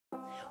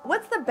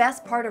What's the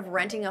best part of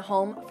renting a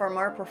home from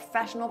our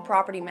professional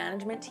property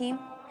management team?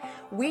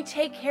 We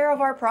take care of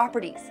our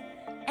properties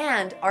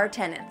and our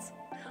tenants.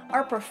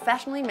 Our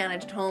professionally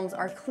managed homes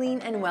are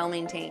clean and well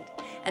maintained.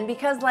 And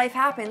because life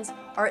happens,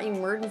 our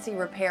emergency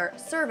repair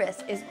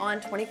service is on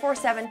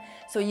 24/7,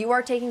 so you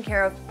are taken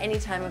care of any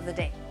time of the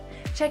day.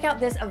 Check out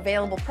this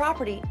available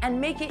property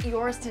and make it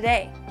yours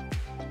today.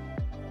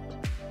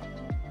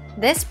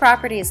 This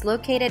property is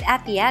located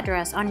at the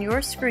address on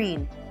your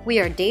screen. We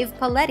are Dave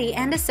Poletti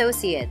and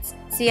Associates,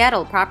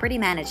 Seattle Property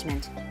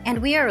Management, and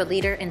we are a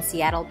leader in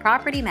Seattle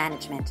property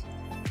management.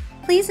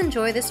 Please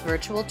enjoy this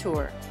virtual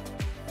tour.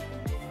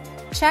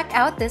 Check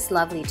out this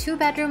lovely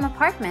 2-bedroom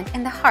apartment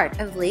in the heart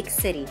of Lake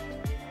City.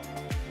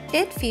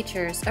 It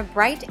features a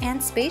bright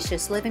and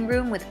spacious living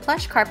room with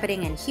plush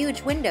carpeting and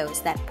huge windows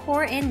that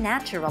pour in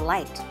natural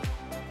light.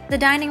 The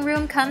dining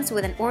room comes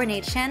with an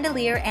ornate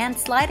chandelier and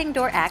sliding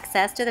door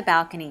access to the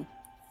balcony.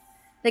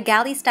 The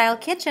galley-style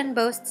kitchen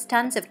boasts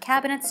tons of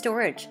cabinet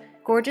storage,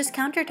 gorgeous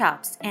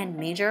countertops, and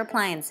major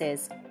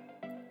appliances.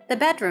 The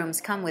bedrooms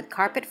come with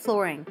carpet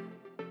flooring,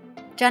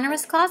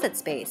 generous closet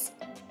space,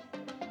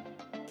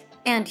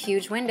 and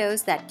huge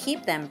windows that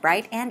keep them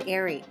bright and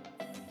airy.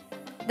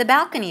 The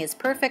balcony is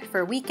perfect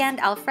for weekend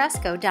al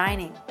fresco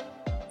dining.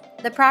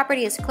 The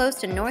property is close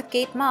to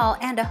Northgate Mall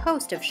and a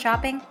host of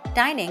shopping,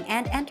 dining,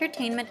 and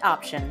entertainment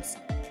options.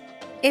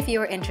 If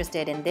you are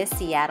interested in this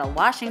Seattle,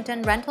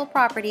 Washington rental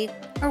property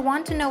or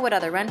want to know what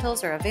other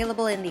rentals are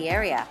available in the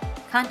area,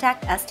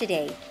 contact us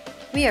today.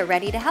 We are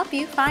ready to help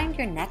you find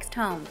your next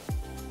home.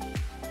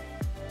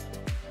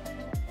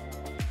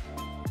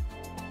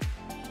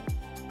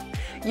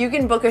 You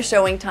can book a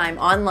showing time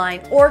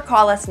online or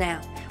call us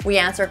now. We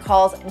answer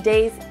calls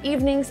days,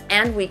 evenings,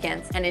 and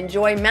weekends and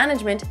enjoy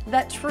management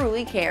that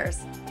truly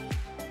cares.